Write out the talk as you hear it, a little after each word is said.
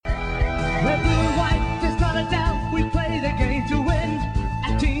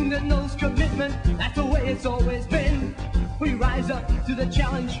it's always been. We rise up to the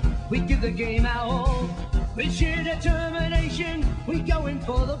challenge, we give the game our all. With sheer determination, we go in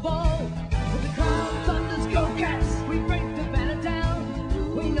for the ball. With the crowd thunders, go Cats, we break the banner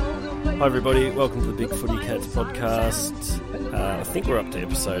down. We know they'll play. Hi everybody, welcome to the Big Footy Cats podcast. I think we're up to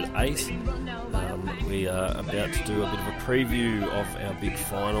episode 8. We are about to do a bit of a preview of our big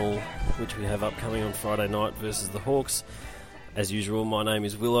final, which we have upcoming on Friday night versus the Hawks. As usual, my name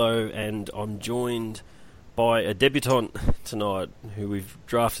is Willow, and I'm joined by a debutant tonight who we've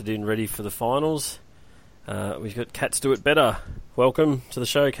drafted in ready for the finals. We've got Cats Do It Better. Welcome to the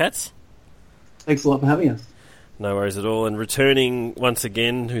show, Cats. Thanks a lot for having us. No worries at all. And returning once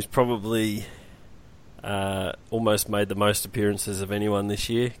again, who's probably almost made the most appearances of anyone this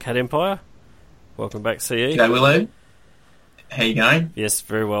year, Cat Empire. Welcome back, CE. G'day, Willow. How you going? Yes,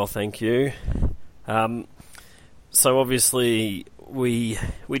 very well, thank you. So obviously we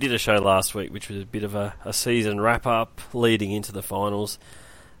did a show last week, which was a bit of a season wrap-up leading into the finals.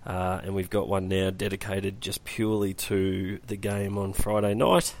 And we've got one now dedicated just purely to the game on Friday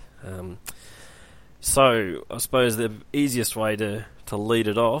night. So I suppose the easiest way to lead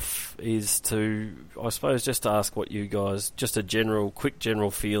it off is to, I suppose, just ask what you guys, just a quick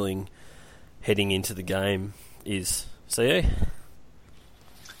general feeling heading into the game is. CA?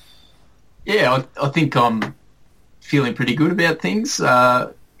 Yeah, I think I'm feeling pretty good about things,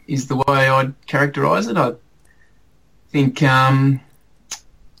 is the way I'd characterise it. I think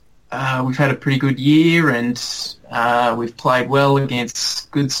we've had a pretty good year, and we've played well against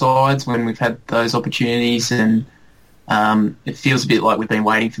good sides when we've had those opportunities, and it feels a bit like we've been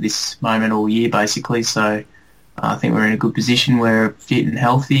waiting for this moment all year, basically. So I think we're in a good position. We're fit and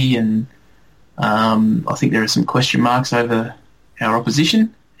healthy, and I think there are some question marks over our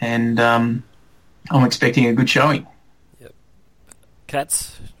opposition, and I'm expecting a good showing. Yep.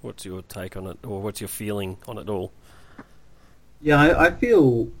 Cats, what's your take on it, or what's your feeling on it all? Yeah, I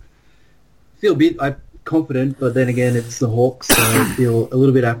feel a bit confident, but then again, it's the Hawks, so I feel a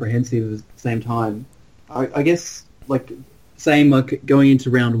little bit apprehensive at the same time. I guess, same going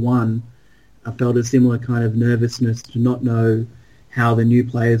into round one, I felt a similar kind of nervousness to not know how the new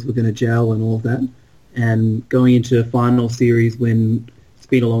players were going to gel and all of that. And going into a final series when it's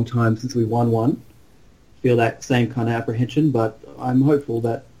been a long time since we won one, feel that same kind of apprehension, but I'm hopeful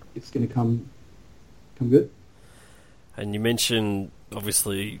that it's going to come good. And you mentioned,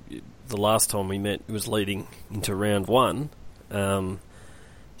 obviously, the last time we met was leading into round one.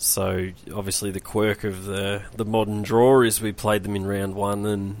 So, obviously, the quirk of the modern draw is we played them in round one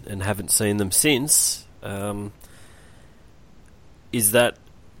and haven't seen them since. Is that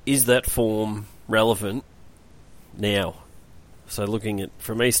form relevant now? So looking at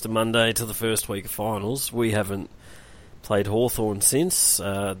from Easter Monday to the first week of finals, we haven't played Hawthorn since.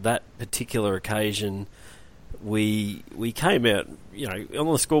 That particular occasion, we came out,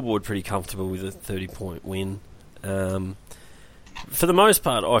 on the scoreboard pretty comfortable with a 30-point win. For the most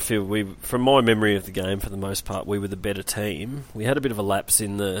part, I feel from my memory of the game, for the most part, we were the better team. We had a bit of a lapse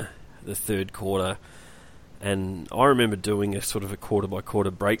in the third quarter. And I remember doing a sort of a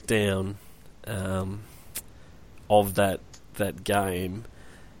quarter-by-quarter breakdown of that game,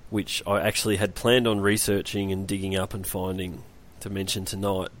 which I actually had planned on researching and digging up and finding to mention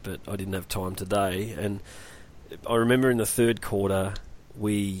tonight, but I didn't have time today. And I remember in the third quarter,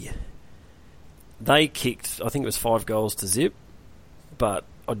 they kicked, I think it was 5 goals to zip, but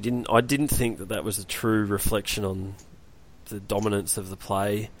I didn't think that was a true reflection on the dominance of the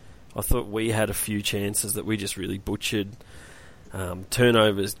play. I thought we had a few chances that we just really butchered.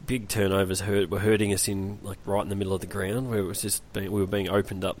 Turnovers, big turnovers were hurting us right in the middle of the ground, where it was just we were being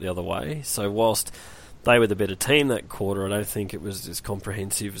opened up the other way. So whilst they were the better team that quarter, I don't think it was as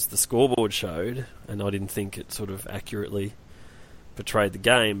comprehensive as the scoreboard showed, and I didn't think it sort of accurately portrayed the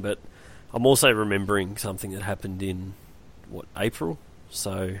game. But I'm also remembering something that happened in April,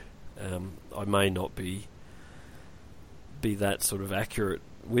 so I may not be that sort of accurate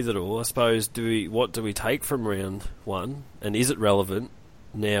with it all. I suppose, what do we take from round one, and is it relevant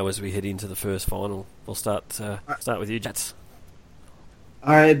now as we head into the first final? We'll start with you, Jats.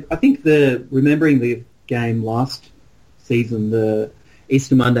 I think remembering the game last season, the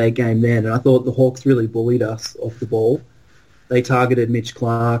Easter Monday game then, and I thought the Hawks really bullied us off the ball. They targeted Mitch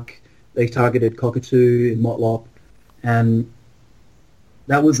Clark, they targeted Cockatoo and Motlop, and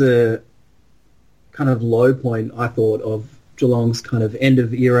that was a kind of low point, I thought, of Geelong's kind of end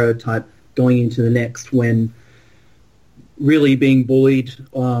of era type going into the next, when really being bullied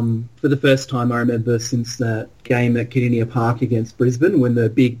for the first time I remember since that game at Kardinia Park against Brisbane, when the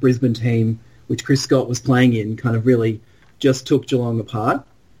big Brisbane team, which Chris Scott was playing in, kind of really just took Geelong apart.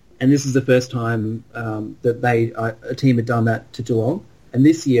 and this is the first time that a team had done that to Geelong. And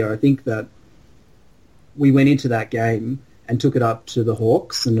this year, I think that we went into that game and took it up to the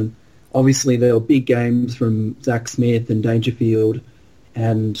Hawks, and obviously there were big games from Zach Smith and Dangerfield,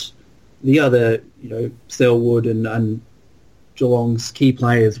 and the other, Selwood and Geelong's key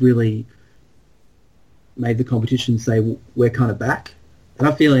players really made the competition say, we're kind of back. And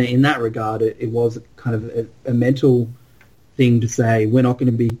I feel in that regard, it was kind of a mental thing to say, we're not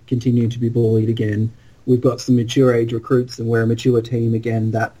going to be continuing to be bullied again. We've got some mature age recruits, and we're a mature team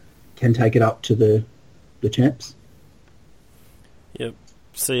again that can take it up to the champs. Yep.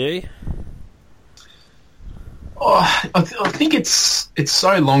 CE? Oh, I think it's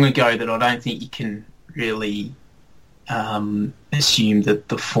so long ago that I don't think you can really assume that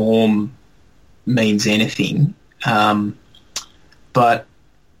the form means anything. But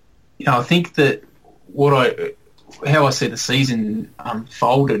I think that how I see the season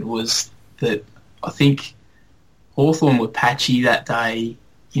unfolded was that I think Hawthorn were patchy that day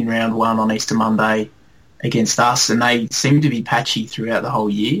in round one on Easter Monday against us, and they seemed to be patchy throughout the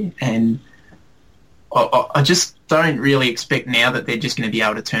whole year. And I just don't really expect now that they're just going to be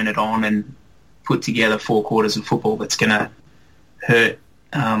able to turn it on and put together 4 quarters of football that's going to hurt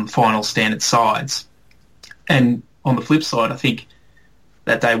final standard sides. And on the flip side, I think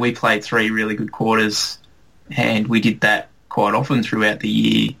that day we played 3 really good quarters, and we did that quite often throughout the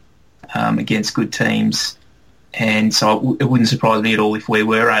year against good teams. And so it wouldn't surprise me at all if we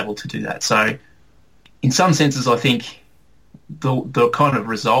were able to do that. So in some senses, I think the kind of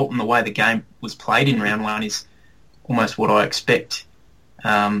result and the way the game was played in round one is almost what I expect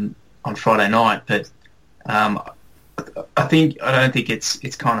on Friday night. But I don't think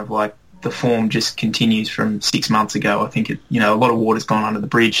it's kind of like the form just continues from 6 months ago. I think a lot of water's gone under the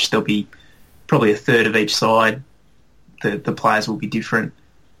bridge. There'll be probably a third of each side. The players will be different.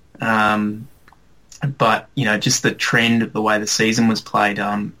 But just the trend of the way the season was played,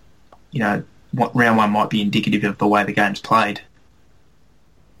 what round one might be indicative of the way the game's played.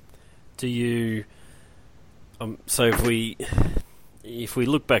 Do you? So if we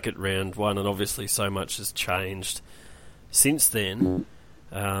look back at round one, and obviously so much has changed since then,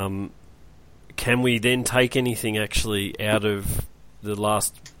 can we then take anything actually out of the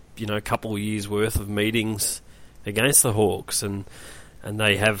last couple of years worth of meetings against the Hawks, and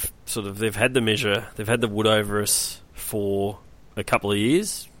they have they've had the measure, they've had the wood over us for a couple of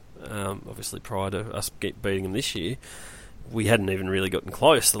years. Obviously, prior to us beating them this year, we hadn't even really gotten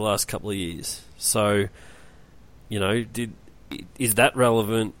close the last couple of years. So, is that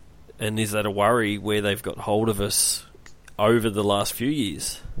relevant, and is that a worry where they've got hold of us over the last few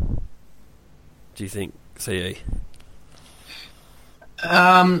years? Do you think, CE?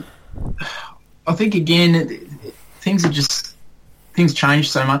 I think again, things changed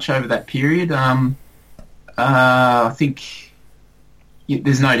so much over that period. I think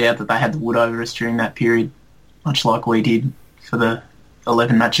there's no doubt that they had the wood over us during that period, much like we did for the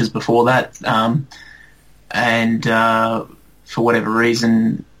 11 matches before that. And for whatever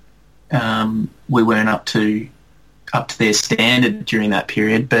reason, we weren't up to their standard during that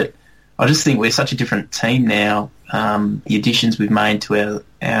period. But I just think we're such a different team now. The additions we've made to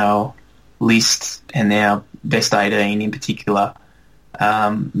our list and our best 18 in particular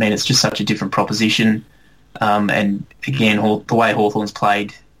mean it's just such a different proposition. And again, the way Hawthorn's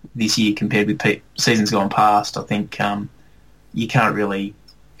played this year compared with seasons gone past, I think you can't really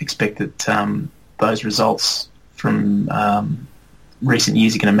expect that those results from recent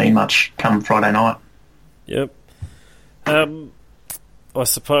years are going to mean much come Friday night. Yep. I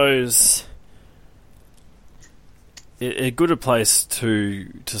suppose a good a place to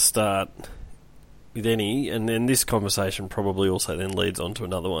start with any, and then this conversation probably also then leads on to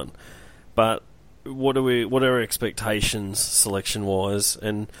another one. But what are our expectations selection wise?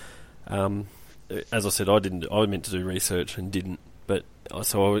 And as I said, I meant to do research and didn't, but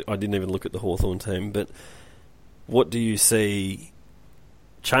so I didn't even look at the Hawthorn team. But what do you see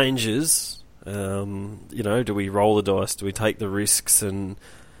changes? Do we roll the dice? Do we take the risks and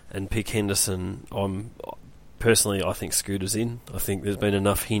pick Henderson? Personally, I think Scooter's in. I think there's been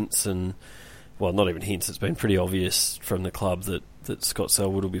enough hints and, well, not even hints, it's been pretty obvious from the club that Scott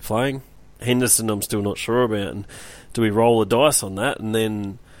Selwood will be playing. Henderson I'm still not sure about. And do we roll the dice on that? And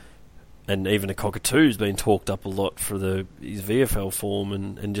then, and even a Cockatoo's been talked up a lot for his VFL form,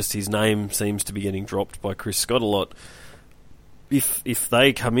 and just his name seems to be getting dropped by Chris Scott a lot. If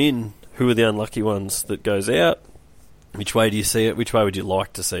they come in, who are the unlucky ones that goes out? Which way do you see it? Which way would you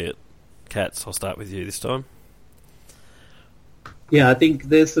like to see it? Katz, I'll start with you this time. Yeah, I think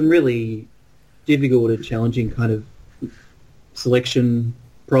there's some really difficult and challenging kind of selection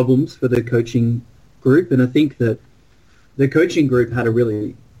problems for the coaching group, and I think that the coaching group had a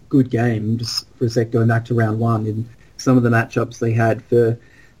really good game. Just for a sec, going back to round one, in some of the matchups they had for,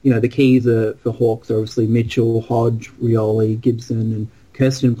 the keys for Hawks are obviously Mitchell, Hodge, Rioli, Gibson, and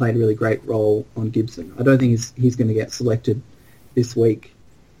Kirsten played a really great role on Gibson. I don't think he's going to get selected this week,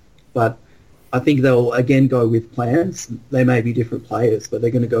 but I think they'll again go with plans. They may be different players, but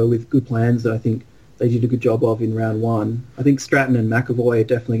they're going to go with good plans that I think they did a good job of in round one. I think Stratton and McAvoy are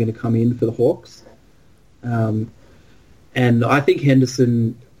definitely going to come in for the Hawks. And I think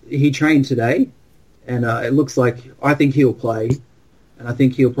Henderson, he trained today, and it looks like, I think he'll play, and I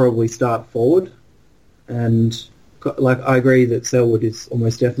think he'll probably start forward. And I agree that Selwood is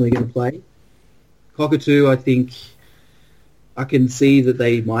almost definitely going to play. Cockatoo, I think I can see that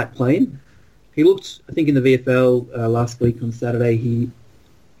they might play him. He looked, I think, in the VFL last week on Saturday, he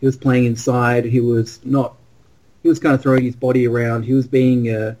was playing inside. He was kind of throwing his body around. He was being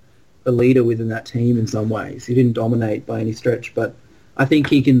a leader within that team in some ways. He didn't dominate by any stretch, but I think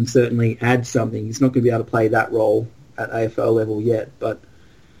he can certainly add something. He's not going to be able to play that role at AFL level yet, but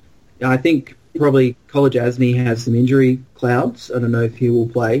I think probably College Asney has some injury clouds. I don't know if he will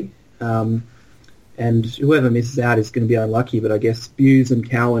play. And whoever misses out is going to be unlucky, but I guess Buse and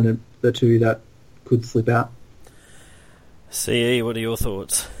Cowan are the two that could slip out. CE, what are your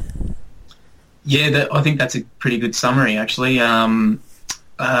thoughts? Yeah, I think that's a pretty good summary, actually.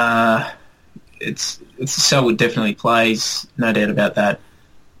 It's Selwood definitely plays, no doubt about that.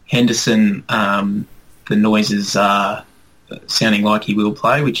 Henderson, the noises are sounding like he will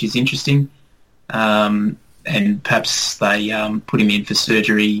play, which is interesting. And perhaps they put him in for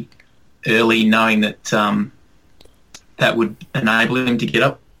surgery early, knowing that that would enable him to get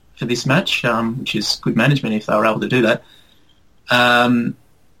up for this match, which is good management if they were able to do that.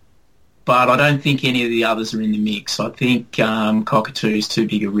 But I don't think any of the others are in the mix. I think Cockatoo is too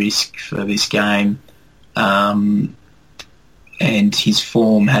big a risk for this game, and his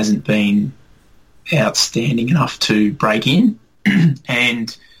form hasn't been outstanding enough to break in.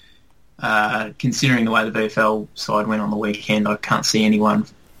 And considering the way the VFL side went on the weekend, I can't see anyone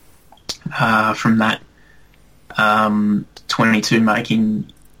from that 22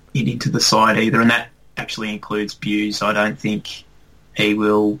 making it into the side either, and that actually includes Buse. I don't think he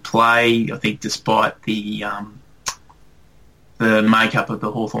will play. I think despite the makeup of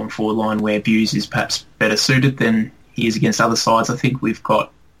the Hawthorn forward line, where Buse is perhaps better suited than he is against other sides, I think we've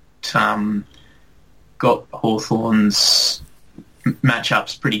got Hawthorn's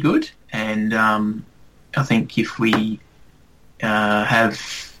matchups pretty good, and I think if we have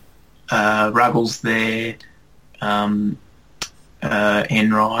Ruggles there,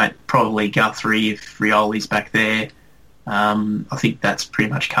 Enright, probably Guthrie if Rioli's back there, I think that's pretty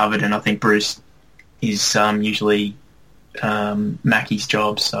much covered, and I think Bruce is usually Mackey's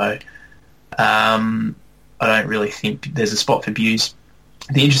job, so I don't really think there's a spot for Buse.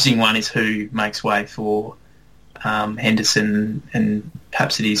 The interesting one is who makes way for Henderson, and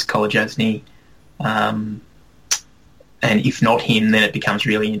perhaps it is College Asney. And if not him, then it becomes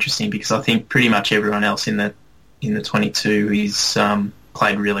really interesting, because I think pretty much everyone else in the 22 is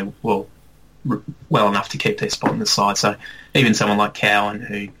played really well enough to keep their spot in the side. So even someone like Cowan,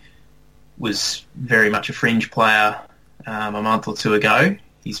 who was very much a fringe player a month or two ago,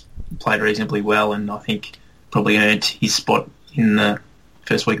 he's played reasonably well, and I think probably earned his spot in the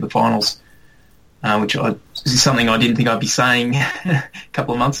first week of the finals, which is something I didn't think I'd be saying a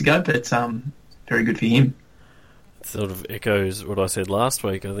couple of months ago, but very good for him. It sort of echoes what I said last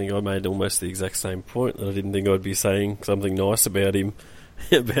week. I think I made almost the exact same point, that I didn't think I'd be saying something nice about him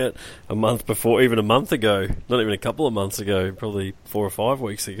about a month before, even a month ago, not even a couple of months ago, probably 4 or 5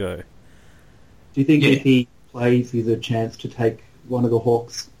 weeks ago. Do you think if he plays, he's a chance to take one of the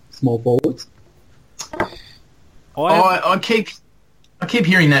Hawks' small forwards? I keep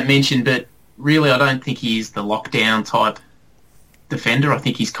hearing that mentioned, but really I don't think he is the lockdown type defender. I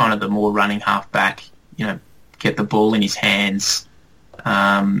think he's kind of the more running half-back, get the ball in his hands,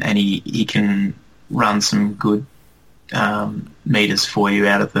 and he can run some good metres for you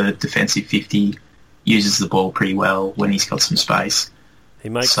out of the defensive 50, uses the ball pretty well when he's got some space. He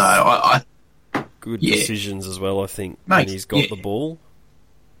makes good decisions as well, I think, when he's got the ball.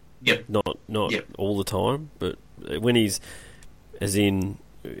 Yep. Not all the time, but when he's, as in,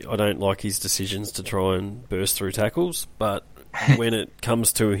 I don't like his decisions to try and burst through tackles, but when it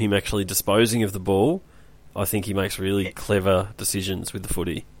comes to him actually disposing of the ball, I think he makes really clever decisions with the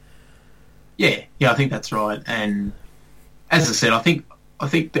footy. Yeah, I think that's right. And as I said, I think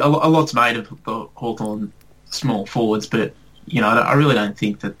a lot's made of the Hawthorn small forwards, but I really don't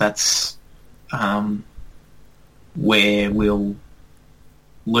think that that's where we'll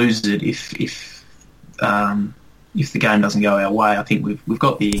lose it if the game doesn't go our way. I think we've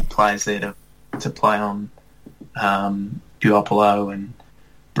got the players there to play on Puopolo and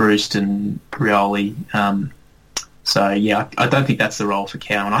Bruce and Rioli. So, yeah, I don't think that's the role for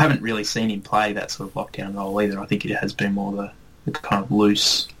Cowan. I haven't really seen him play that sort of lockdown role either. I think it has been more the kind of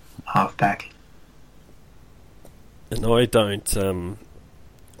loose half-back. And I don't...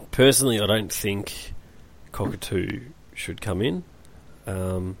 personally, I don't think Cockatoo should come in.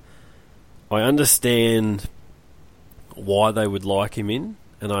 I understand why they would like him in,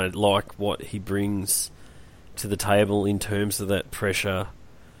 and I like what he brings to the table in terms of that pressure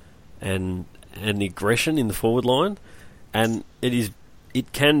and aggression in the forward line. And it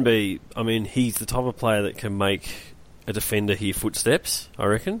can be, I mean, he's the type of player that can make a defender hear footsteps, I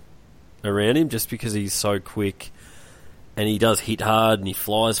reckon, around him, just because he's so quick and he does hit hard and he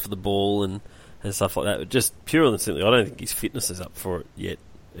flies for the ball and stuff like that. But just purely and simply, I don't think his fitness is up for it yet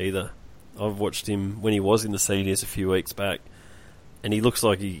either. I've watched him when he was in the seniors a few weeks back, and he looks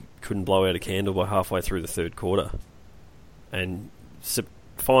like he couldn't blow out a candle by halfway through the third quarter. And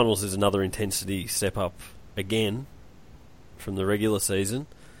finals is another intensity step up again from the regular season.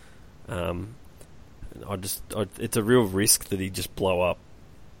 It's a real risk that he just blow up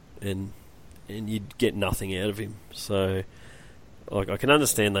and you'd get nothing out of him. So, like, I can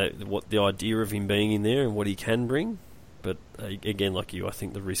understand what the idea of him being in there and what he can bring, but again, like you, I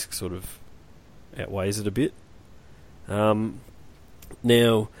think the risk sort of outweighs it a bit.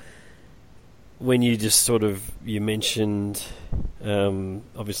 Now, when you just you mentioned,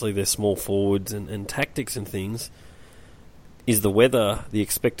 obviously they're small forwards and tactics and things, is the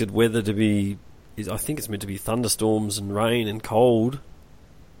expected weather to be, I think it's meant to be thunderstorms and rain and cold.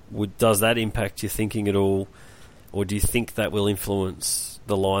 Does that impact your thinking at all, or do you think that will influence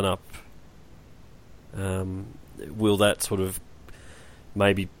the lineup? Will that sort of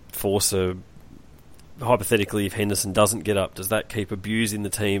maybe force hypothetically, if Henderson doesn't get up, does that keep Abuse in the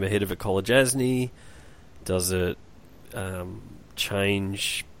team ahead of a Kolodjasny? Does it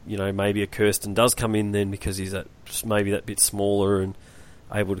change, maybe a Kirsten does come in then because he's maybe that bit smaller and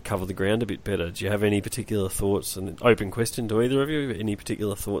able to cover the ground a bit better? Do you have any particular thoughts? And open question to either of you, any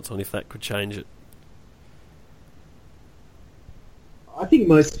particular thoughts on if that could change it? I think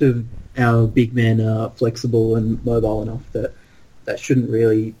most of our big men are flexible and mobile enough that shouldn't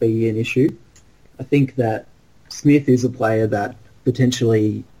really be an issue. I think that Smith is a player that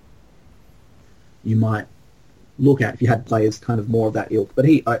potentially you might look at if you had players kind of more of that ilk. But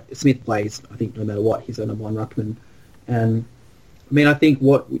Smith plays, I think, no matter what. He's a number one ruckman. And, I mean, I think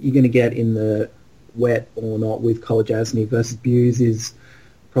what you're going to get in the wet or not with Kolodjasny versus Buse is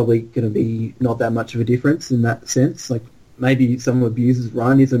probably going to be not that much of a difference in that sense. Like, maybe some of Buse's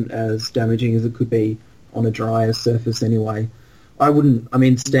run isn't as damaging as it could be on a drier surface anyway. I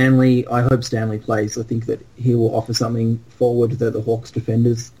hope Stanley plays. I think that he will offer something forward that the Hawks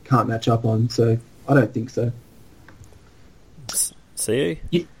defenders can't match up on, so I don't think so. See?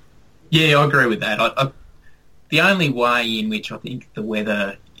 Yeah, I agree with that. The only way in which I think the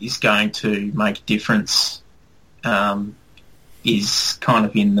weather is going to make a difference is kind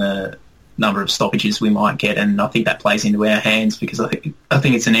of in the number of stoppages we might get, and I think that plays into our hands because I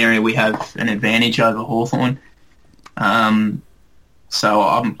think it's an area we have an advantage over Hawthorn. So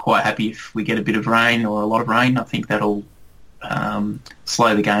I'm quite happy if we get a bit of rain or a lot of rain. I think that'll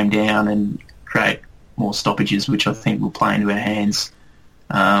slow the game down and create more stoppages, which I think will play into our hands.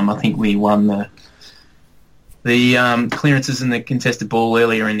 I think we won the clearances and the contested ball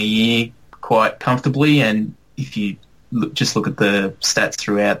earlier in the year quite comfortably, and if you just look at the stats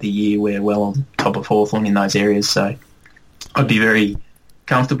throughout the year, we're well on top of Hawthorn in those areas. So I'd be very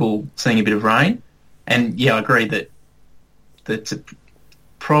comfortable seeing a bit of rain. And yeah, I agree that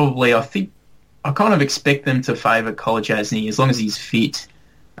probably, I think I kind of expect them to favour Kolodjasny as long as he's fit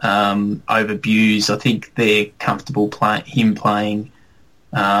over Buse. I think they're comfortable him playing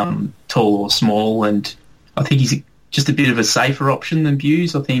tall or small, and I think he's just a bit of a safer option than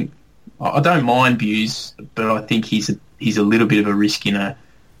Buse. I think I don't mind Buse, but I think he's a little bit of a risk in a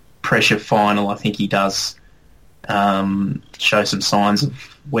pressure final. I think he does show some signs of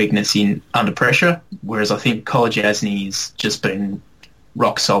weakness under pressure, whereas I think Kolodjasny has just been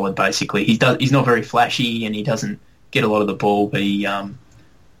rock solid. Basically, he's not very flashy and he doesn't get a lot of the ball, but he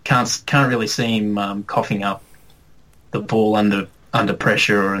can't really see him coughing up the ball under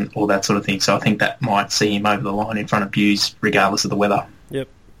pressure and all that sort of thing. So I think that might see him over the line in front of Buse, regardless of the weather. Yep.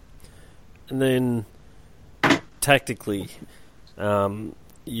 And then tactically,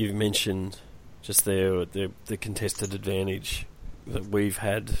 you've mentioned just there the contested advantage that we've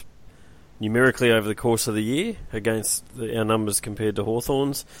had numerically over the course of the year against our numbers compared to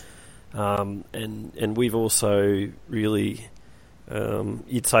Hawthorn's. And we've also really,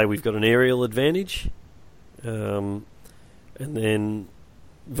 you'd say we've got an aerial advantage. And then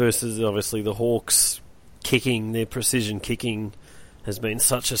versus obviously the Hawks kicking, their precision kicking has been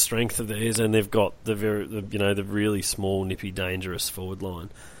such a strength of theirs, and they've got the really small, nippy, dangerous forward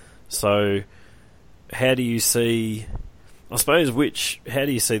line. So how do you see, I suppose, how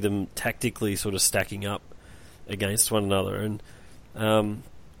do you see them tactically sort of stacking up against one another? And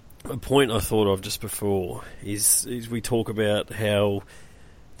a point I thought of just before is we talk about how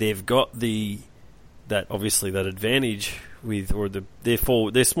they've got that advantage with, or their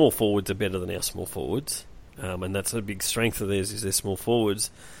small forwards are better than our small forwards, and that's a big strength of theirs is their small forwards.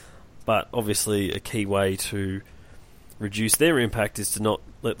 But obviously, a key way to reduce their impact is to not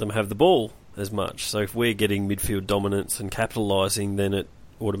let them have the ball as much. So if we're getting midfield dominance and capitalising, then it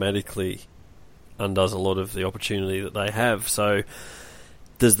automatically undoes a lot of the opportunity that they have. So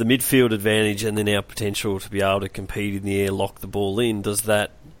does the midfield advantage and then our potential to be able to compete in the air, lock the ball in, does that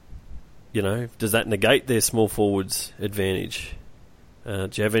negate their small forwards advantage? Do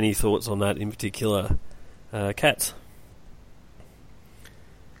you have any thoughts on that in particular, Katz?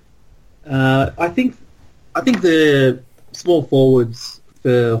 I think the small forwards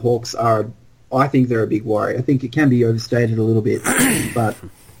for Hawks I think they're a big worry. I think it can be overstated a little bit, but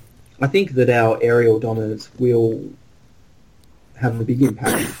I think that our aerial dominance will have a big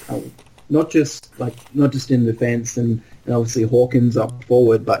impact. Not just in defence and obviously Hawkins up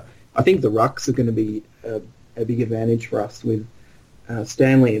forward, but I think the rucks are going to be a big advantage for us. With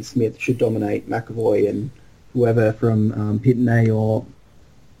Stanley and Smith should dominate McAvoy and whoever from Pitney or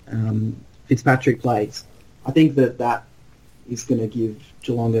Fitzpatrick plays. I think that is going to give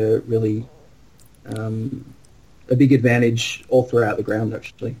Geelong a big advantage all throughout the ground,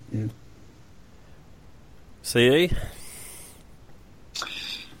 actually. Yeah. CE?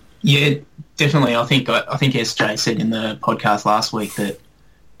 Yeah, definitely. I think SJ said in the podcast last week that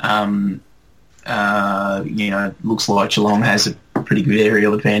looks like Geelong has a pretty good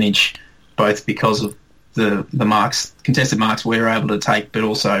aerial advantage, both because of the contested marks we're able to take, but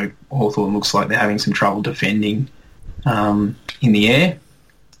also Hawthorn looks like they're having some trouble defending in the air.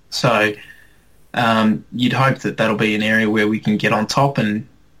 So you'd hope that that'll be an area where we can get on top and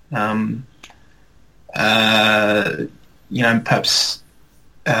perhaps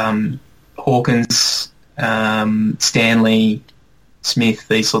Hawkins, Stanley, Smith,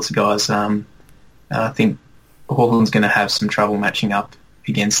 these sorts of guys. I think Hawthorn's going to have some trouble matching up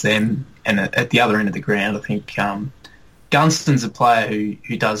against them. And at the other end of the ground, I think Gunston's a player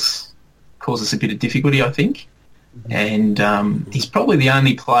who does cause us a bit of difficulty, I think. And he's probably the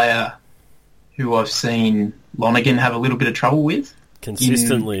only player who I've seen Lonergan have a little bit of trouble with.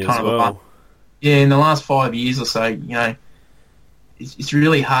 Consistently as well. In the last 5 years or so, it's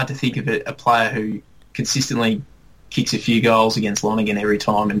really hard to think of a player who consistently kicks a few goals against Lonergan every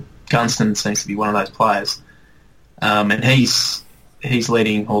time, and Gunston seems to be one of those players. And he's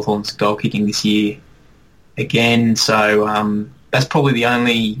leading Hawthorn's goal kicking this year again, so that's probably the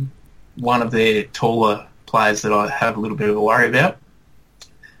only one of their taller players that I have a little bit of a worry about.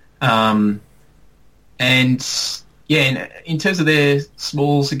 And in terms of their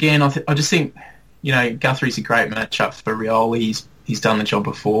smalls, again, I just think, Guthrie's a great matchup for Rioli. He's done the job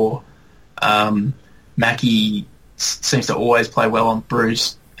before. Mackie seems to always play well on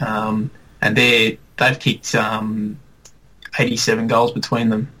Bruce, and they've kicked 87 goals between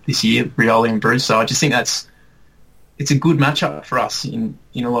them this year, Rioli and Bruce. So I just think it's a good matchup for us in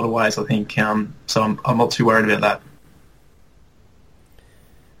a lot of ways, I think. So I'm not too worried about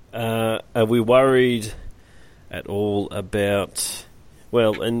that. Are we worried at all about...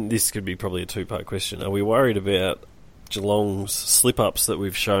 Well, and this could be probably a two-part question. Are we worried about Geelong's slip-ups that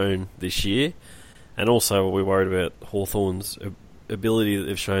we've shown this year? And also, are we worried about Hawthorn's ability that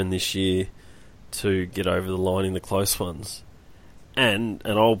they've shown this year to get over the line in the close ones? And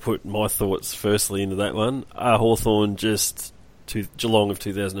I'll put my thoughts firstly into that one. Are Hawthorn just Geelong of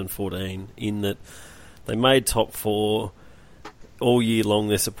 2014 in that they made top four all year long?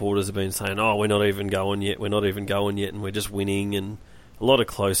 Their supporters have been saying, we're not even going yet, and we're just winning, and a lot of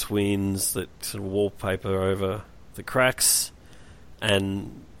close wins that sort of wallpaper over the cracks,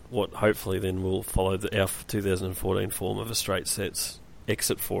 and what hopefully then will follow our 2014 form of a straight sets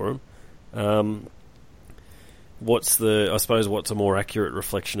exit for them. What's a more accurate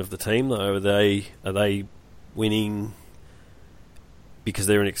reflection of the team though? Are they winning because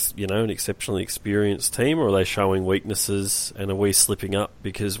they're an exceptionally experienced team, or are they showing weaknesses, and are we slipping up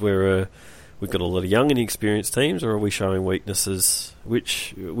because we're we've got a lot of young and experienced teams, or are we showing weaknesses?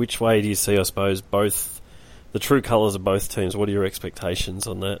 Which way do you see, I suppose, both the true colours of both teams? What are your expectations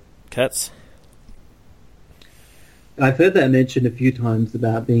on that, Cats? I've heard that mentioned a few times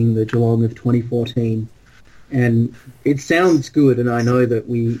about being the Geelong of 2014, and it sounds good, and I know that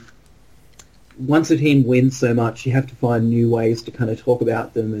once a team wins so much, you have to find new ways to kind of talk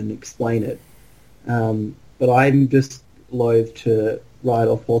about them and explain it. But I'm just loath to write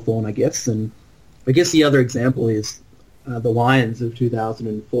off Hawthorn, I guess, and I guess the other example is the Lions of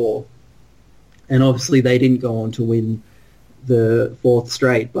 2004, and obviously they didn't go on to win the fourth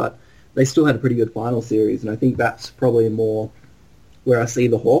straight, but they still had a pretty good final series, and I think that's probably more where I see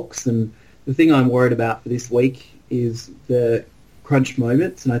the Hawks. And the thing I'm worried about for this week is the crunch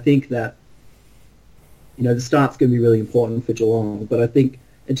moments, and I think that, you know, the start's going to be really important for Geelong, but I think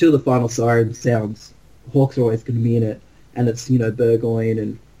until the final siren sounds, Hawks are always going to be in it, and it's, you know, Burgoyne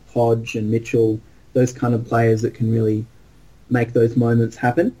and Hodge and Mitchell, those kind of players that can really make those moments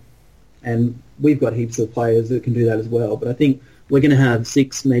happen. And we've got heaps of players that can do that as well, but I think we're going to have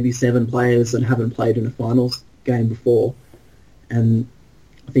 6, maybe 7 players that haven't played in a finals game before, and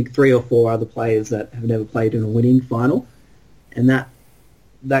I think 3 or 4 other players that have never played in a winning final, and that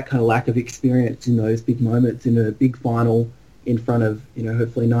kind of lack of experience in those big moments in a big final in front of, you know,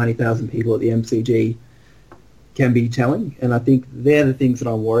 hopefully 90,000 people at the MCG can be telling, and I think they're the things that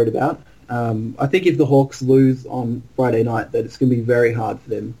I'm worried about. I think if the Hawks lose on Friday night, that it's going to be very hard for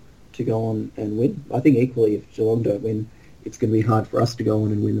them to go on and win. I think equally, if Geelong don't win, it's going to be hard for us to go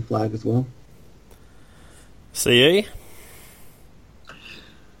on and win the flag as well. CE?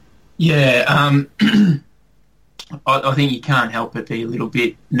 Yeah, I think you can't help but be a little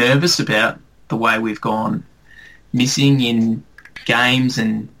bit nervous about the way we've gone missing in games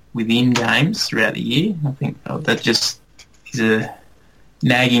and within games throughout the year. I think that just is a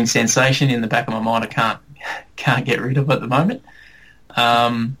nagging sensation in the back of my mind. I can't get rid of at the moment.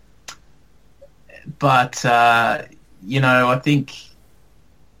 But you know, I think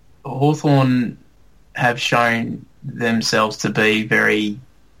Hawthorn have shown themselves to be very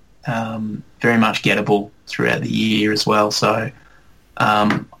much gettable throughout the year as well. So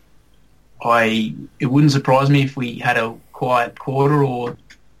it wouldn't surprise me if we had a quiet quarter or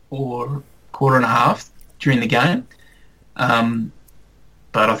quarter and a half during the game.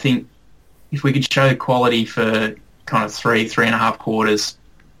 But I think if we could show quality for kind of 3.5 quarters,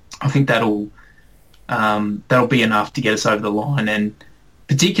 I think that'll be enough to get us over the line. And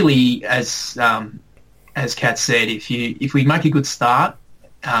particularly as Kat said, if we make a good start,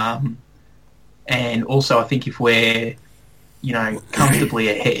 and also I think if we're, you know, comfortably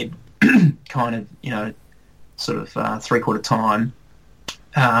ahead, kind of, you know, sort of 3/4 time,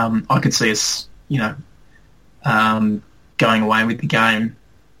 I could see us, you know, going away with the game,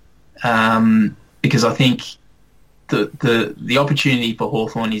 because I think the opportunity for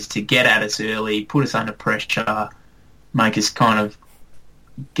Hawthorn is to get at us early, put us under pressure, make us kind of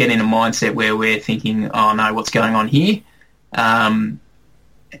get in a mindset where we're thinking, oh no, what's going on here?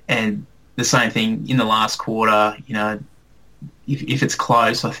 And the same thing in the last quarter, you know, if it's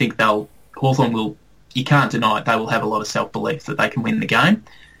close, I think Hawthorn will, you can't deny it, they will have a lot of self-belief that they can win the game.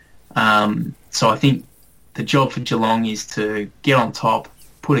 So I think the job for Geelong is to get on top,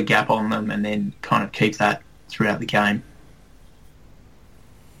 put a gap on them, and then kind of keep that throughout the game.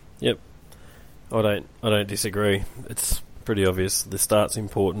 Yep, I don't disagree. It's pretty obvious the start's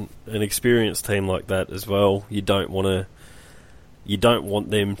important. An experienced team like that as well, you don't want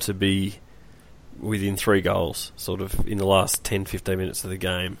them to be within 3 goals sort of in the last 10-15 minutes of the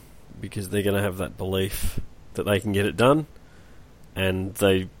game, because they're going to have that belief that they can get it done, and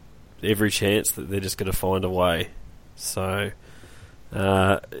every chance that they're just going to find a way. So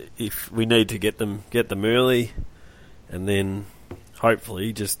if we need to get them early, and then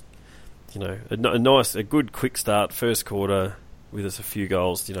hopefully just, you know, a good quick start first quarter with us a few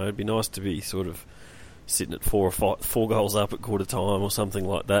goals. You know, it'd be nice to be sort of sitting at 4 goals up at quarter time or something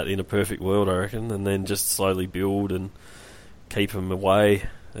like that in a perfect world, I reckon, and then just slowly build and keep them away.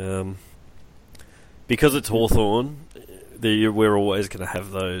 Because it's Hawthorn, we're always going to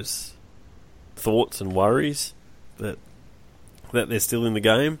have those thoughts and worries that they're still in the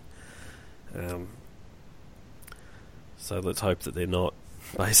game. So let's hope that they're not,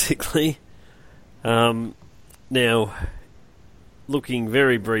 basically. Now, looking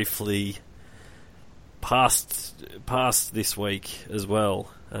very briefly past this week as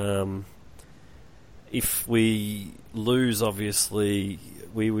well, if we lose, obviously,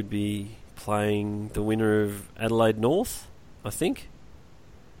 we would be playing the winner of Adelaide North, I think.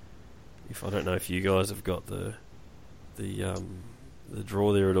 I don't know if you guys have got the the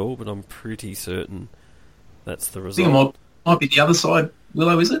draw there at all, but I'm pretty certain that's the I result. think it might be the other side,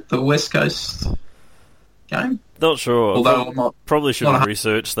 Willow, is it? The West Coast game? Not sure. Although I'm not... Probably should have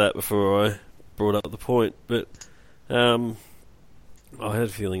researched that before I brought up the point, but I had a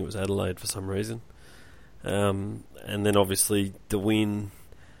feeling it was Adelaide for some reason. And then obviously the win,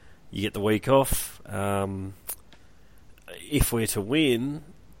 you get the week off. If we're to win,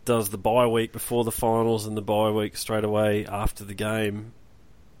 does the bye week before the finals and the bye week straight away after the game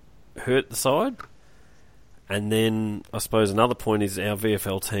hurt the side? And then I suppose another point is our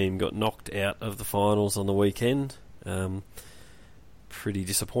VFL team got knocked out of the finals on the weekend. Pretty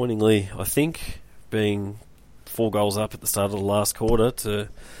disappointingly, I think, being 4 goals up at the start of the last quarter to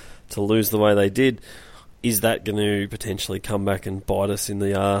lose the way they did. Is that going to potentially come back and bite us in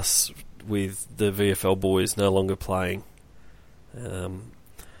the arse with the VFL boys no longer playing?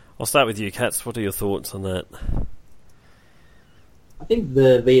 I'll start with you, Katz. What are your thoughts on that? I think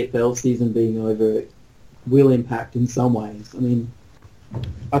the VFL season being over will impact in some ways. I mean,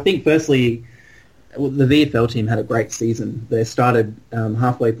 I think firstly, the VFL team had a great season. They started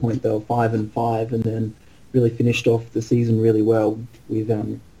halfway point, they were 5-5, and then really finished off the season really well with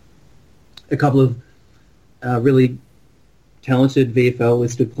a couple of really talented VFL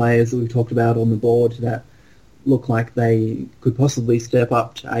listed players that we've talked about on the board that look like they could possibly step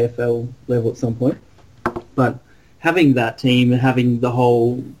up to AFL level at some point. But having that team, having the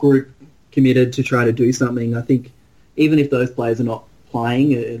whole group committed to try to do something, I think even if those players are not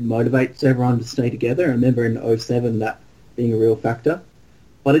playing, it motivates everyone to stay together. I remember in 2007 that being a real factor.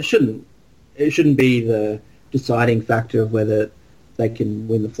 But it shouldn't be the deciding factor of whether they can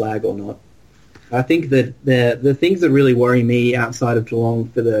win the flag or not. I think that the things that really worry me outside of Geelong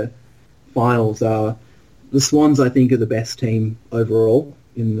for the finals are the Swans, I think, are the best team overall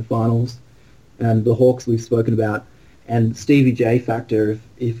in the finals, and the Hawks we've spoken about, and Stevie J factor.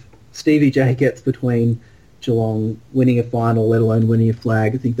 If Stevie J gets between Geelong winning a final, let alone winning a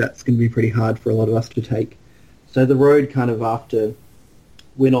flag, I think that's going to be pretty hard for a lot of us to take. So the road kind of after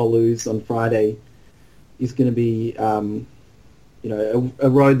win or lose on Friday is going to be a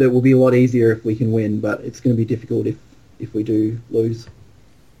road that will be a lot easier if we can win, but it's going to be difficult if we do lose.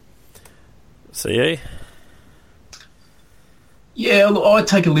 CA? Yeah, I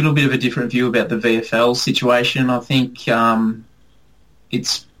take a little bit of a different view about the VFL situation. I think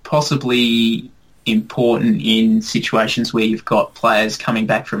it's possibly important in situations where you've got players coming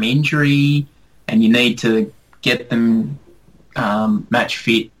back from injury and you need to get them match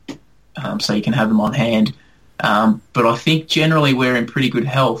fit so you can have them on hand. But I think generally we're in pretty good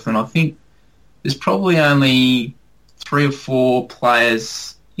health, and I think there's probably only 3 or 4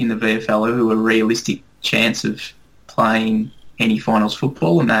 players in the VFL who have a realistic chance of playing any finals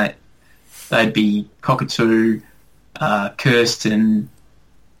football, and they'd be Cockatoo, Kirsten,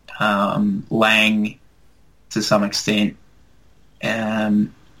 Lang to some extent,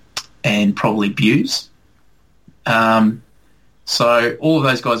 and probably Buse. So all of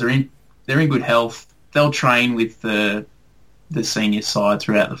those guys they're in good health. They'll train with the senior side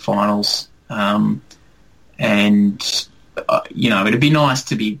throughout the finals, and it'd be nice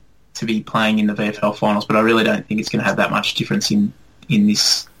to be playing in the VFL finals, but I really don't think it's going to have that much difference in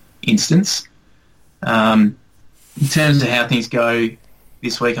this instance. In terms of how things go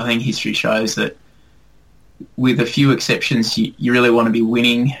this week, I think history shows that with a few exceptions, you really want to be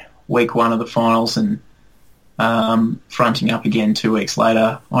winning week 1 of the finals and fronting up again 2 weeks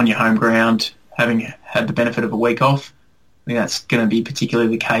later on your home ground, having had the benefit of a week off. I think that's going to be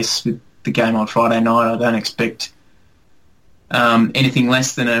particularly the case with the game on Friday night. I don't expect anything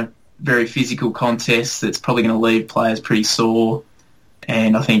less than a very physical contest that's probably going to leave players pretty sore,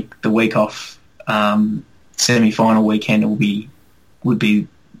 and I think the week off semi-final weekend would be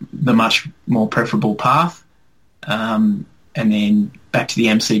the much more preferable path, and then back to the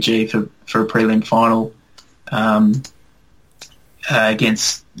MCG for a prelim final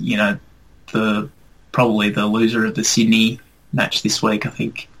against probably the loser of the Sydney match this week. I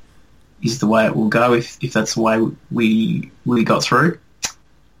think is the way it will go if that's the way we got through.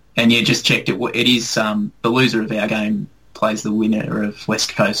 And yeah, just checked it. It is the loser of our game plays the winner of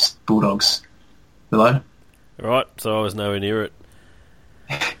West Coast Bulldogs. Below. Right, so I was nowhere near it.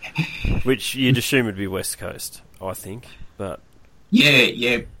 Which you'd assume would be West Coast, I think. But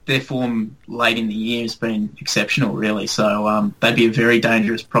yeah, their form late in the year has been exceptional, really. So they'd be a very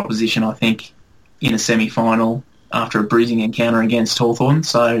dangerous proposition, I think, in a semi-final after a bruising encounter against Hawthorn.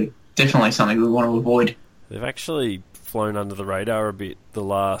 So definitely something we want to avoid. They've actually flown under the radar a bit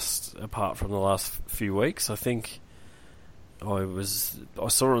apart from the last few weeks. I think I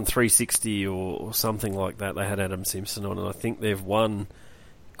saw on 360 or something like that, they had Adam Simpson on, and I think they've won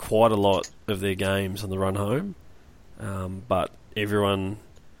quite a lot of their games on the run home. But everyone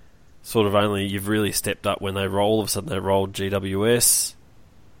sort of you've really stepped up when they roll. All of a sudden they rolled GWS,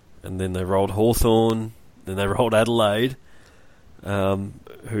 and then they rolled Hawthorn, then they rolled Adelaide,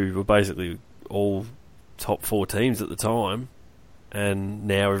 who were basically all top 4 teams at the time, and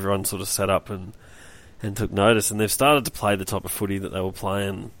now everyone sort of sat up and took notice, and they've started to play the type of footy that they were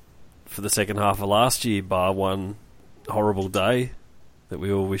playing for the second half of last year, bar one horrible day that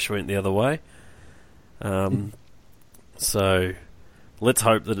we all wish went the other way. So let's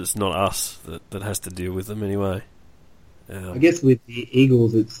hope that it's not us that has to deal with them anyway. I guess with the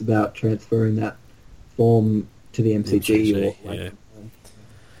Eagles, it's about transferring that form to the MCG.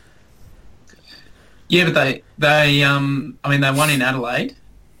 Yeah, but they they won in Adelaide,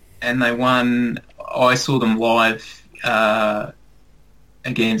 and they won. I saw them live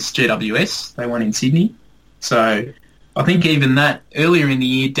against GWS. They won in Sydney. So I think even that, earlier in the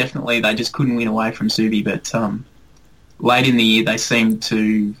year, definitely they just couldn't win away from Subi. But late in the year, they seemed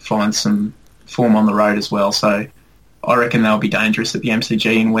to find some form on the road as well. So I reckon they'll be dangerous at the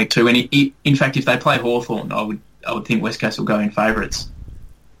MCG in week 2. And in fact, if they play Hawthorn, I would think West Coast will go in favourites.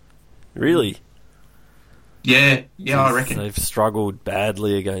 Really? Yeah, I reckon. They've struggled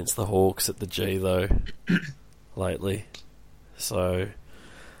badly against the Hawks at the G, though, lately. So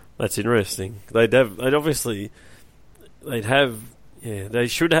that's interesting. They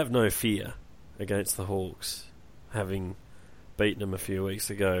should have no fear against the Hawks, having beaten them a few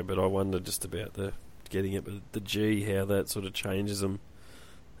weeks ago. But I wonder just about getting it with the G, how that sort of changes them.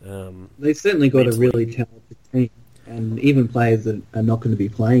 They've certainly got a really talented team, and even players that are not going to be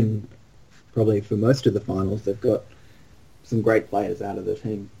playing probably for most of the finals, they've got some great players out of the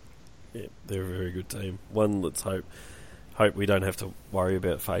team. Yeah, they're a very good team. One, let's hope we don't have to worry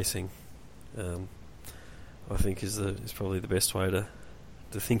about facing. I think is probably the best way to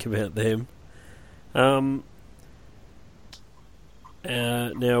think about them. Now,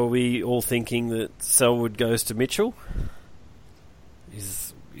 are we all thinking that Selwood goes to Mitchell?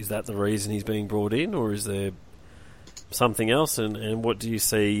 Is that the reason he's being brought in, or is there something else? And what do you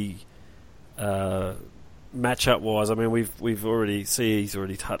see matchup wise? I mean, we've already he's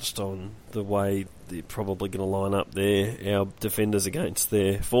already touched on the way they're probably going to line up our defenders against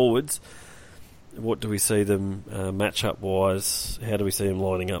their forwards. What do we see them matchup wise? How do we see them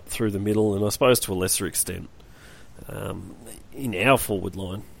lining up through the middle, and I suppose to a lesser extent in our forward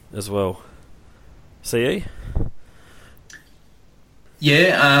line as well? CE?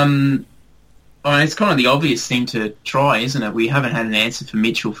 Yeah, it's kind of the obvious thing to try, isn't it? We haven't had an answer for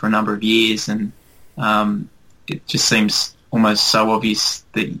Mitchell for a number of years, and it just seems almost so obvious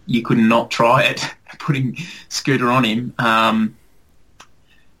that you could not try it, putting Scooter on him.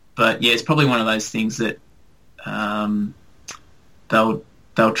 But yeah, it's probably one of those things that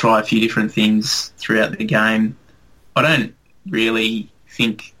they'll try a few different things throughout the game. I don't really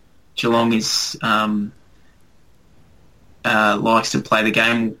think Geelong is likes to play the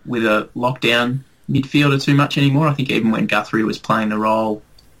game with a lockdown midfielder too much anymore. I think even when Guthrie was playing the role,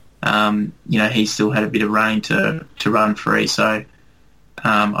 he still had a bit of rein to run free. So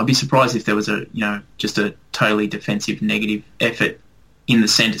I'd be surprised if there was just a totally defensive negative effort in the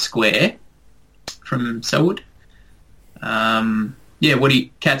centre square from Selwood. What do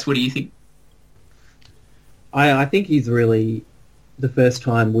you think? I think he's really the first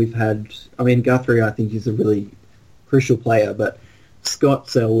time we've had. I mean, Guthrie, I think, is a really crucial player, but Scott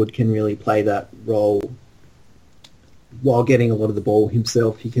Selwood can really play that role while getting a lot of the ball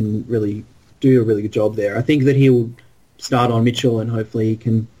himself. He can really do a really good job there. I think that he'll start on Mitchell, and hopefully he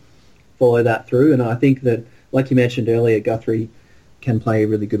can follow that through. And I think that, like you mentioned earlier, Guthrie can play a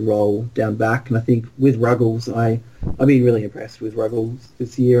really good role down back. And I think with Ruggles, I've been really impressed with Ruggles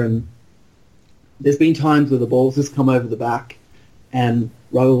this year. And there's been times where the ball's just come over the back and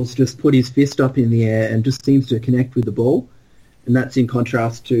Ruggles just put his fist up in the air and just seems to connect with the ball. And that's in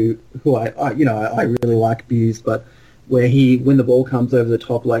contrast to who I really like Buse, but when the ball comes over the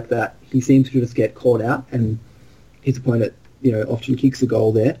top like that, he seems to just get caught out, and his opponent, often kicks a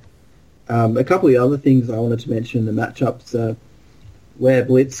goal there. A couple of other things I wanted to mention, the matchups, where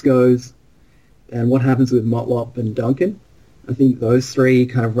Blitz goes and what happens with Motlop and Duncan. I think those three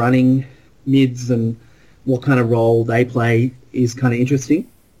kind of running mids and what kind of role they play is kind of interesting.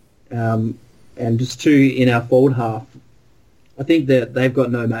 And just two in our forward half, I think that they've got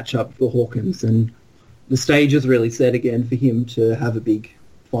no matchup for Hawkins, and the stage is really set again for him to have a big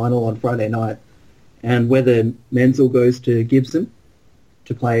final on Friday night. And whether Menzel goes to Gibson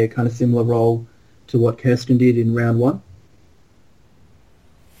to play a kind of similar role to what Kirsten did in round one,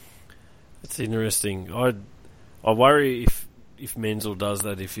 It's interesting. I worry if Menzel does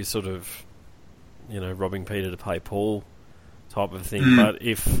that, if you're sort of, robbing Peter to pay Paul type of thing.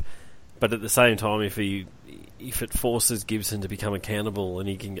 But at the same time, if it forces Gibson to become accountable and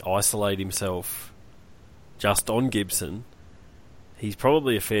he can isolate himself just on Gibson, he's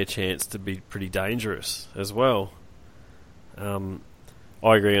probably a fair chance to be pretty dangerous as well. I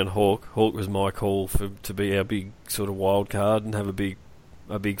agree on Hawke. Hawke was my call to be our big sort of wild card and have a big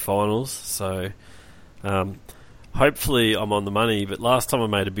finals. So hopefully I'm on the money. But last time I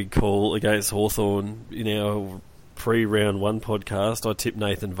made a big call against Hawthorn in our pre-round 1 podcast, I tipped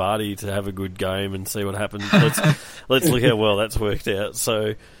Nathan Vardy to have a good game and see what happens. Let's look how well that's worked out.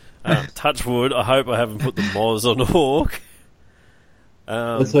 So touch wood. I hope I haven't put the Moz on Hawke.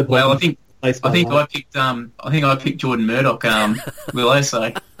 I think I picked Jordan Murdoch, Willow, so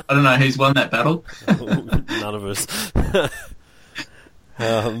I don't know who's won that battle. None of us.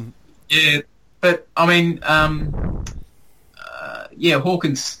 Yeah, but I mean,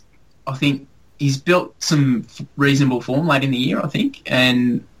 Hawkins, I think he's built some reasonable form late in the year, I think,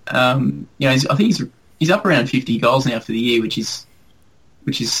 and I think he's up around 50 goals now for the year, which is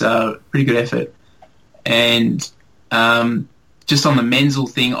pretty good effort. And just on the Menzel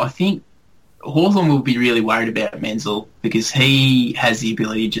thing, I think Hawthorn will be really worried about Menzel because he has the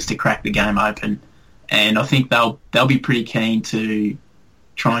ability just to crack the game open, and I think they'll be pretty keen to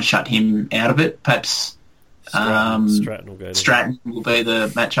try and shut him out of it. Perhaps Stratton will be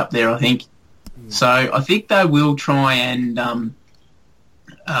the matchup there, I think. So I think they will try and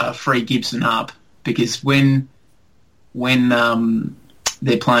free Gibson up because when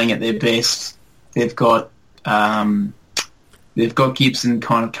they're playing at their best, they've got Gibson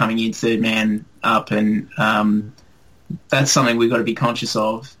kind of coming in third man up, and that's something we've got to be conscious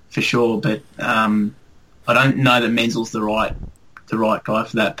of for sure. But I don't know that Menzel's the right guy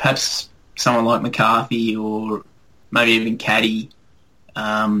for that. Perhaps someone like McCarthy or maybe even Caddy,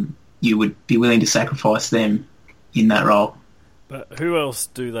 you would be willing to sacrifice them in that role. But who else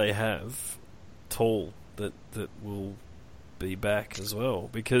do they have tall that will be back as well?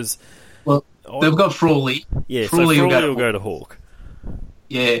 Because they've got Frawley. Yeah, Frawley will go to Hawke.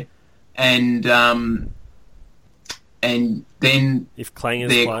 Yeah, and then if Klangers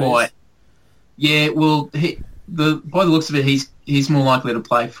they're plays, quite. Yeah, well, by the looks of it, he's more likely to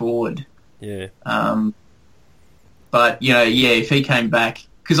play forward. Yeah. But if he came back,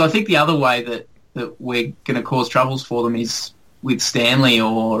 because I think the other way that we're going to cause troubles for them is with Stanley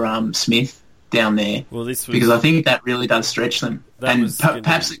or Smith down there. Well, because I think that really does stretch them, and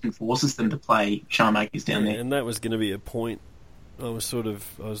perhaps it forces them to play Sharmakers down there. And that was going to be a point I was going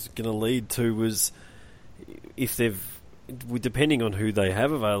to lead to, was if depending on who they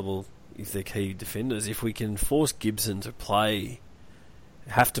have available, if they're key defenders, if we can force Gibson to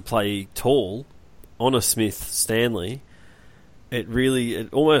have to play tall on a Smith Stanley, it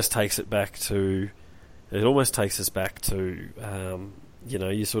almost takes us back to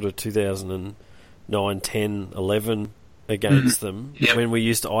your sort of 2009, 10, 11 against them, when we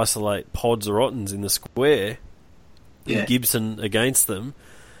used to isolate Pods or Ottens in the square, and Gibson against them,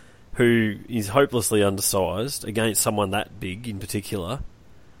 who is hopelessly undersized against someone that big in particular.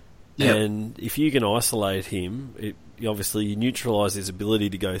 Yep. And if you can isolate him, obviously you neutralise his ability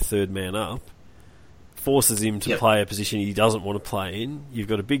to go third man up, forces him to play a position he doesn't want to play in. You've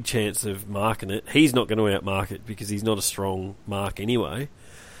got a big chance of marking it. He's not going to outmark it because he's not a strong mark anyway.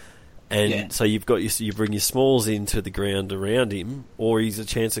 And so you bring your smalls into the ground around him, or he's a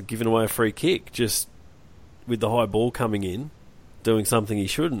chance of giving away a free kick just with the high ball coming in, doing something he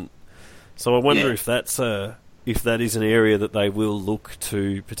shouldn't. So I wonder if that is an area that they will look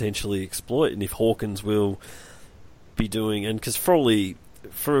to potentially exploit, and if Hawkins will be doing. And because Frawley,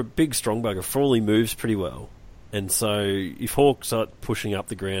 for a big strong bugger, Frawley moves pretty well, and so if Hawks start pushing up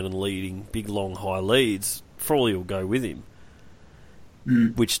the ground and leading big long high leads, Frawley will go with him,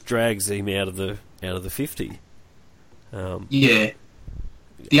 which drags him out of the 50. The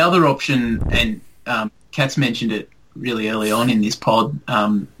other option, and Katz mentioned it really early on in this pod,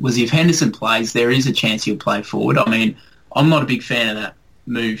 was if Henderson plays, there is a chance he'll play forward. I mean, I'm not a big fan of that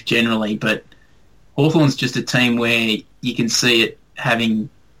move generally, but Hawthorn's just a team where you can see it having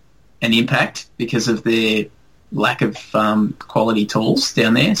an impact because of their lack of quality tools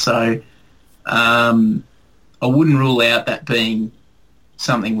down there. So I wouldn't rule out that being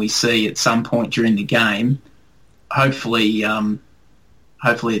something we see at some point during the game. Hopefully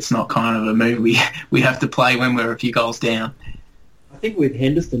it's not kind of a move we have to play when we're a few goals down. I think with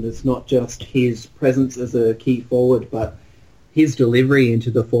Henderson, it's not just his presence as a key forward, but his delivery into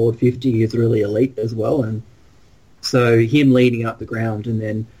the forward 50 is really elite as well. And So him leading up the ground and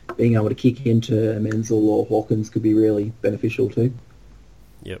then being able to kick into Menzel or Hawkins could be really beneficial too.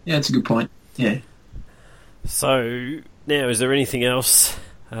 Yep. Yeah, that's a good point. Yeah. So now, is there anything else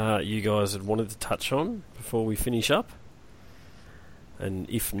you guys had wanted to touch on before we finish up? And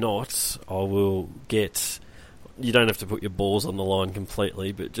if not, I will get... You don't have to put your balls on the line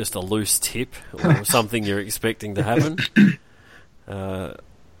completely, but just a loose tip or something you're expecting to happen.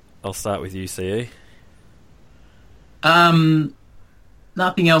 I'll start with you, CE.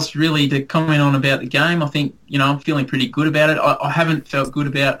 Nothing else really to comment on about the game. I think, I'm feeling pretty good about it. I haven't felt good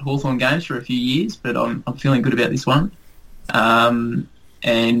about Hawthorn games for a few years, but I'm feeling good about this one. And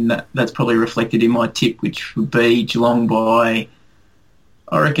that's probably reflected in my tip, which would be Geelong by,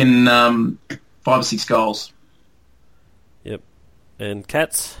 I reckon, 5 or 6 goals. Yep. And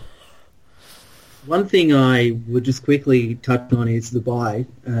Cats? One thing I would just quickly touch on is the bye,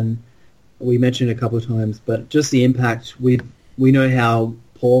 and we mentioned it a couple of times, but just the impact. We know how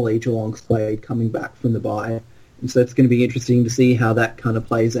poorly Geelong's played coming back from the bye, and so it's going to be interesting to see how that kind of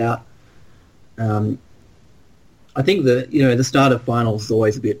plays out. I think that the start of finals is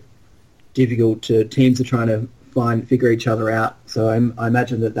always a bit difficult. Teams are trying to figure each other out, so I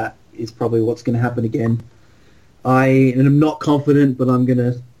imagine that is probably what's going to happen again. I am not confident, but I'm going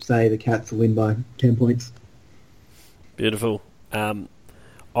to say the Cats will win by 10 points. Beautiful. I'm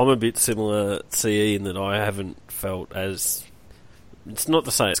a bit similar CE in that I haven't felt as... It's not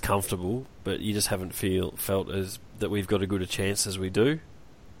to say it's comfortable, but you just haven't felt as that we've got as good a chance as we do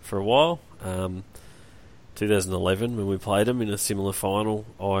for a while. 2011, when we played them in a similar final,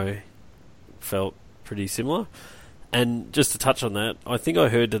 I felt pretty similar. And just to touch on that, I think I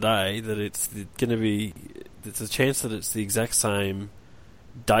heard today that it's going to be... There's a chance that it's the exact same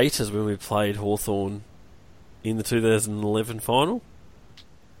date as when we played Hawthorn in the 2011 final.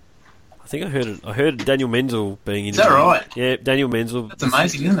 I think I heard it. I heard Daniel Menzel being in. Is that right? Yeah, Daniel Menzel. That's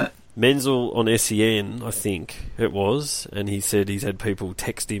amazing, isn't it? Menzel on SEN, I think it was, and he said he's had people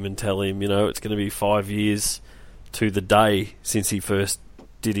text him and tell him, it's going to be 5 years to the day since he first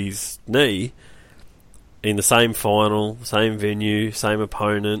did his knee in the same final, same venue, same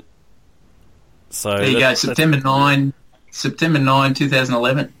opponent. So there you go, September 9,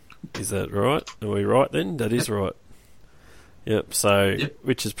 2011. Is that right? Are we right then? That is right. Yep, so,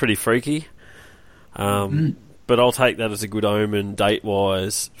 which is pretty freaky. But I'll take that as a good omen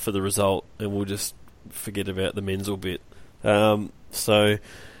date-wise for the result, and we'll just forget about the Menzel bit. So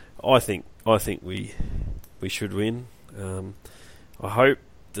I think we should win. I hope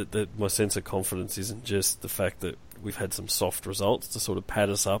that my sense of confidence isn't just the fact that we've had some soft results to sort of pad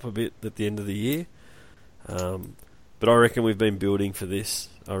us up a bit at the end of the year. But I reckon we've been building for this.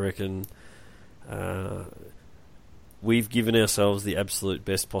 I reckon we've given ourselves the absolute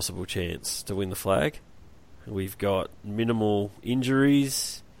best possible chance to win the flag. We've got minimal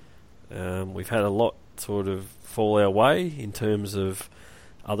injuries. We've had a lot sort of fall our way in terms of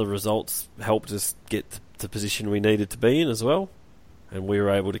other results helped us get to the position we needed to be in as well. And we were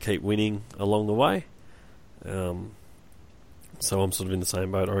able to keep winning along the way. So I'm sort of in the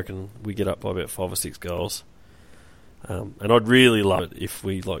same boat. I reckon we get up by about 5 or 6 goals. And I'd really love it if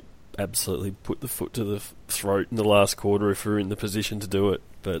we absolutely put the foot to the throat in the last quarter if we're in the position to do it.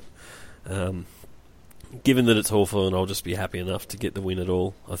 But given that it's Hawthorn, I'll just be happy enough to get the win at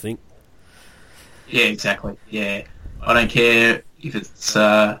all, I think. Yeah, exactly. Yeah. I don't care if it's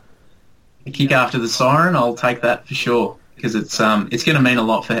a kick after the siren. I'll take that for sure. Because it's going to mean a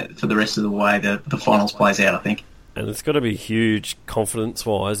lot for the rest of the way the finals plays out, I think. And it's got to be huge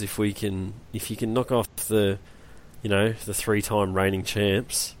confidence-wise if you can knock off the 3-time reigning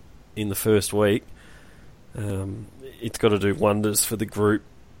champs in the first week. It's got to do wonders for the group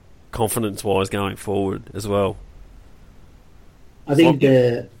confidence-wise going forward as well. I think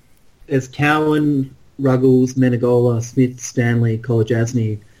there's Cowan, Ruggles, Menegola, Smith, Stanley,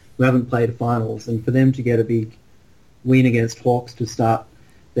 Kolodjasny who haven't played finals, and for them to get a big win against Hawks to start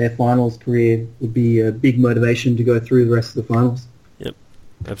their finals career would be a big motivation to go through the rest of the finals. Yep,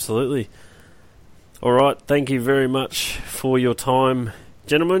 absolutely. All right, thank you very much for your time,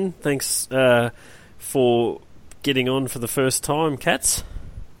 gentlemen. Thanks for getting on for the first time, Cats.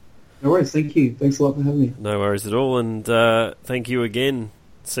 No worries, thank you. Thanks a lot for having me. No worries at all, and thank you again,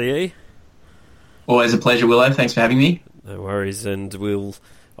 CE. Always a pleasure, Willow. Thanks for having me. No worries, and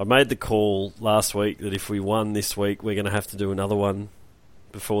I made the call last week that if we won this week, we're going to have to do another one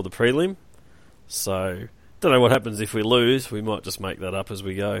before the prelim. So, don't know what happens if we lose. We might just make that up as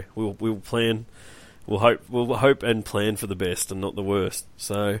we go. We'll plan. We'll hope and plan for the best and not the worst.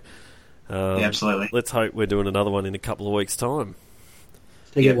 So, yeah, absolutely. Let's hope we're doing another one in a couple of weeks' time.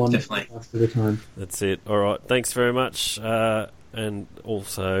 Take Yeah, it one definitely. podcast at a time. That's it. All right. Thanks very much. And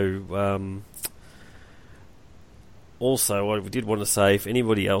also, what we did want to say, if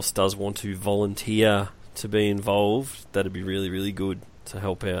anybody else does want to volunteer to be involved, that'd be really, really good to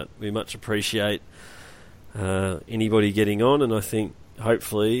help out. We much appreciate anybody getting on, and I think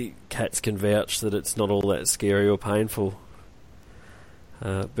hopefully Cats can vouch that it's not all that scary or painful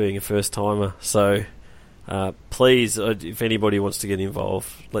being a first timer. So please, if anybody wants to get involved,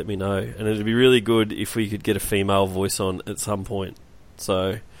 let me know. And it'd be really good if we could get a female voice on at some point.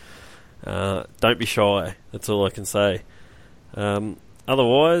 So don't be shy. That's all I can say.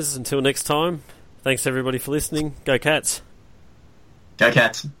 Otherwise, until next time, thanks everybody for listening. Go Cats. Go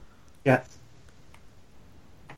Cats. Yeah.